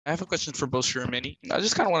I have a question for both Shrew and Mini. I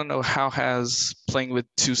just kind of want to know, how has playing with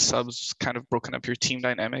two subs kind of broken up your team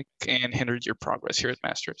dynamic and hindered your progress here at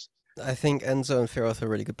Masters? I think Enzo and Fearoth are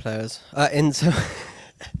really good players. Enzo,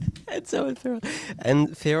 Enzo and Fearoth, and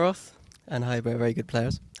Fearoth and H1ber are very good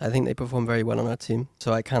players. I think they perform very well on our team,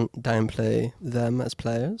 so I can't downplay them as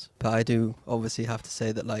players. But I do obviously have to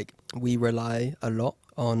say that like we rely a lot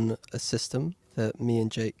on a system that me and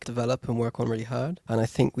Jake develop and work on really hard. And I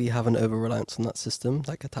think we have an over-reliance on that system,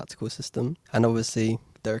 like a tactical system. And obviously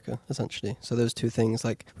Derke, essentially. So those two things,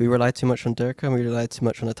 like we rely too much on Derke and we rely too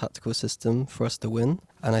much on a tactical system for us to win.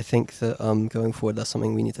 And I think that going forward, that's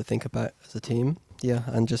something we need to think about as a team. Yeah,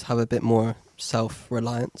 and just have a bit more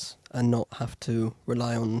self-reliance and not have to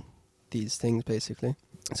rely on these things, basically.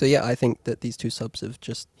 So yeah, I think that these two subs have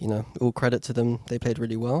just, you know, all credit to them. They played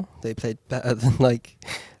really well. They played better than like...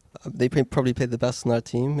 They probably played the best on our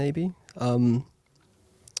team, maybe.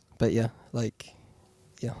 But yeah, like,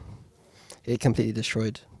 yeah, it completely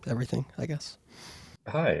destroyed everything, I guess.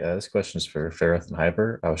 Hi, this question is for Fearoth and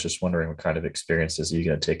H1ber. I was just wondering what kind of experiences are you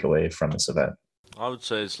going to take away from this event? I would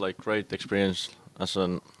say it's like great experience because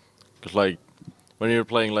like when you're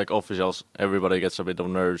playing like officials, everybody gets a bit of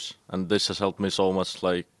nerves, and this has helped me so much.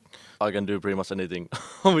 Like I can do pretty much anything.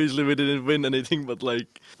 Obviously, we didn't win anything, but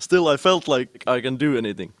like still, I felt like I can do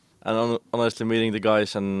anything. And honestly, meeting the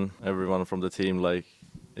guys and everyone from the team, like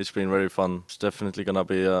it's been very fun. It's definitely gonna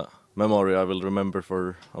be a memory I will remember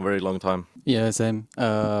for a very long time. Yeah, same.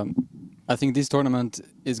 I think this tournament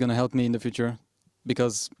is gonna help me in the future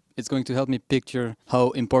because it's going to help me picture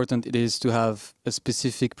how important it is to have a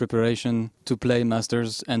specific preparation to play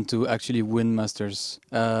Masters and to actually win Masters.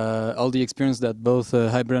 All the experience that both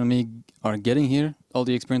H1ber and me are getting here, all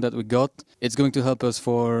the experience that we got, it's going to help us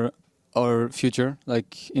for our future,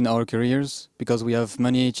 like in our careers, because we have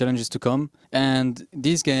many challenges to come. And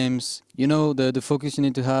these games, you know, the focus you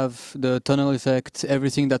need to have, the tunnel effect,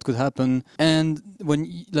 everything that could happen. And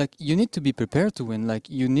when like you need to be prepared to win, like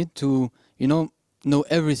you need to, you know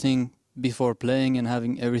everything before playing and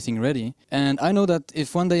having everything ready. And I know that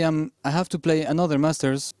if one day I have to play another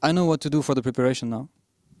Masters, I know what to do for the preparation now.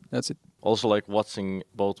 That's it. Also, like watching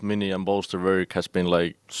both Mini and Boaster work has been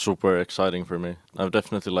like super exciting for me. I'm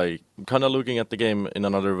definitely like kind of looking at the game in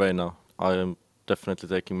another way now. I am definitely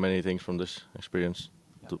taking many things from this experience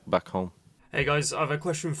back home. Hey guys, I have a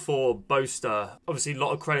question for Boaster. Obviously, a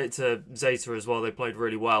lot of credit to Zeta as well. They played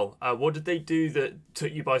really well. What did they do that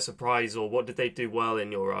took you by surprise, or what did they do well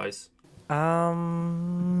in your eyes?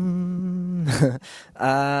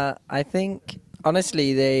 I think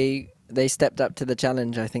honestly they stepped up to the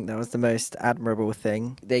challenge. I think that was the most admirable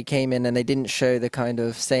thing. They came in and they didn't show the kind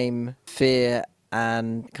of same fear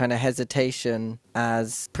and kind of hesitation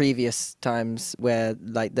as previous times where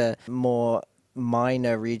like the more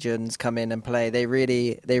minor regions come in and play. They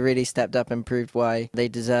really stepped up and proved why they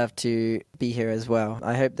deserve to be here as well.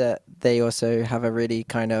 I hope that they also have a really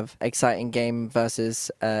kind of exciting game versus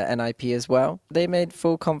NIP as well. They made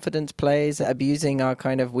full confidence plays, abusing our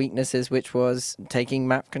kind of weaknesses, which was taking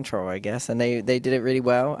map control, I guess, and they did it really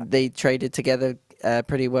well. They traded together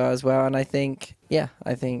pretty well as well, and I think, yeah.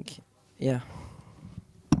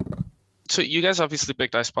 So you guys obviously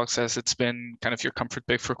picked Icebox as it's been kind of your comfort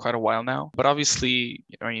pick for quite a while now. But obviously,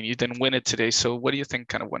 I mean, you didn't win it today. So what do you think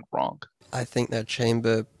kind of went wrong? I think that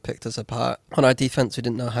Chamber picked us apart. On our defense, we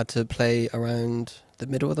didn't know how to play around the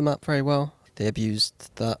middle of the map very well. They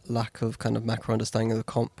abused that lack of kind of macro understanding of the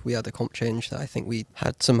comp. We had a comp change that I think we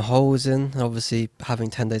had some holes in. And obviously, having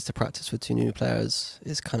 10 days to practice with two new players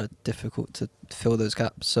is kind of difficult to fill those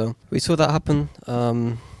gaps. So we saw that happen.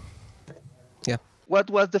 Yeah. What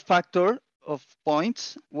was the factor of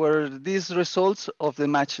points were these results of the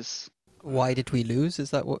matches? Why did we lose?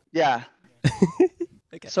 Is that what? Yeah.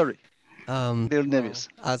 Okay. Sorry. They're nervous.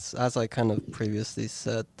 As I kind of previously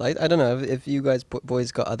said, I don't know if you guys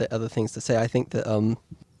boys got other things to say. I think that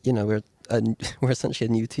you know, we're essentially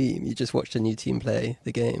a new team. You just watched a new team play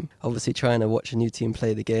the game. Obviously, trying to watch a new team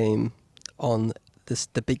play the game on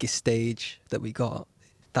the biggest stage that we got.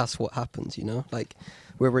 That's what happens, you know. Like,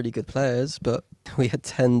 we're really good players, but we had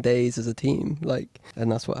 10 days as a team, like, and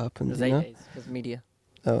that's what happened. It was 8 days because media.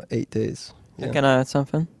 Oh, 8 days. Yeah. Can I add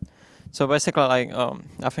something? So basically, like,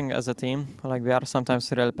 I think as a team, like, we are sometimes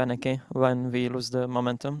really panicky when we lose the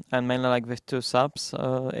momentum, and mainly like with two subs,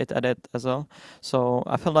 it added as well. So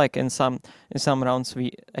I feel like in some rounds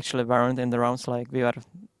we actually weren't in the rounds, like we were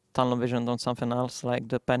tunnel visioned on something else, like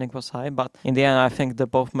the panic was high, but in the end I think the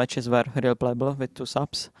both matches were real playable with two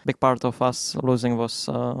subs. Big part of us losing was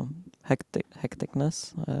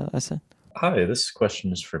hecticness, I say. Hi, this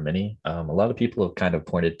question is for Minnie. A lot of people have kind of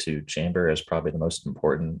pointed to Chamber as probably the most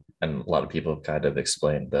important, and a lot of people have kind of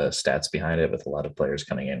explained the stats behind it, with a lot of players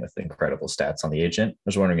coming in with incredible stats on the agent. I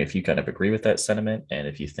was wondering if you kind of agree with that sentiment, and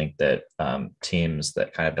if you think that teams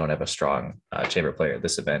that kind of don't have a strong Chamber player at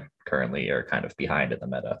this event currently are kind of behind in the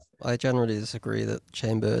meta. I generally disagree that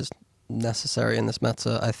Chamber is necessary in this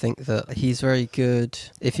meta. I think that he's very good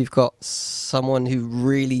if you've got someone who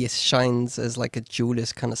really shines as like a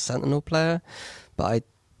duelist kind of Sentinel player, but I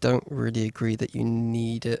don't really agree that you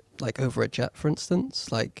need it like over a Jet, for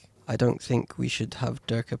instance. Like, I don't think we should have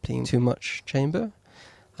Derke playing too much Chamber,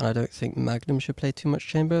 and I don't think Magnum should play too much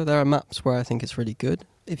Chamber. There are maps where I think it's really good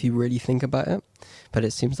if you really think about it, but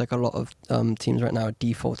it seems like a lot of teams right now are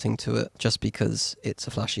defaulting to it just because it's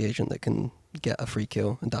a flashy agent that can get a free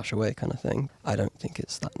kill and dash away kind of thing. I don't think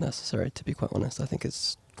it's that necessary, to be quite honest. I think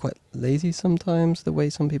it's quite lazy sometimes, the way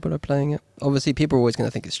some people are playing it. Obviously, people are always going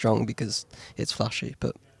to think it's strong because it's flashy,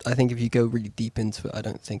 but I think if you go really deep into it, I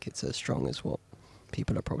don't think it's as strong as what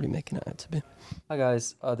people are probably making it out to be. Hi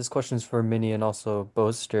guys, this question is for Minnie and also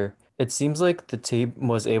Boaster. It seems like the team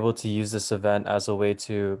was able to use this event as a way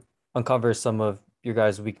to uncover some of your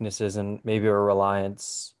guys' weaknesses and maybe a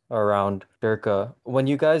reliance around Derke. When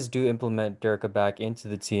you guys do implement Derke back into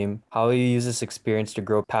the team, how will you use this experience to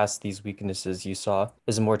grow past these weaknesses you saw?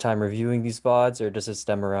 Is it more time reviewing these VODs, or does it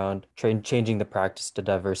stem around changing the practice to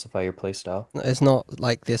diversify your playstyle? It's not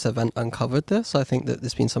like this event uncovered this. I think that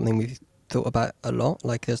there's been something we've thought about a lot.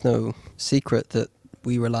 Like, there's no secret that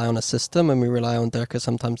we rely on a system, and we rely on Derke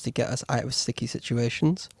sometimes to get us out of sticky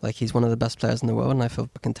situations. Like, he's one of the best players in the world, and I feel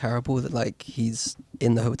fucking terrible that like he's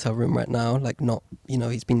in the hotel room right now, like not, you know,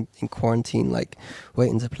 he's been in quarantine, like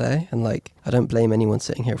waiting to play, and like I don't blame anyone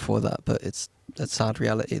sitting here for that, but it's a sad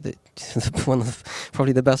reality that one of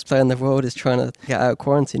probably the best player in the world is trying to get out of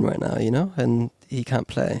quarantine right now, you know, and he can't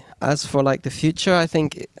play. As for like the future, I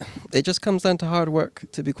think it just comes down to hard work,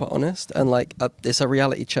 to be quite honest, and like it's a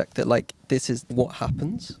reality check that like this is what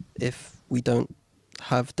happens if we don't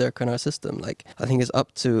have Derke in our system. Like, I think it's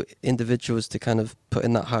up to individuals to kind of put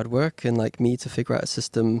in that hard work, and like me to figure out a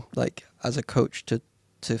system like as a coach to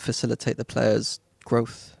facilitate the players'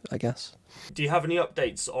 growth, I guess. Do you have any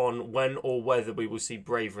updates on when or whether we will see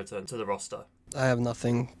Brave return to the roster? I have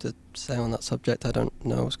nothing to say on that subject. I don't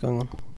know what's going on.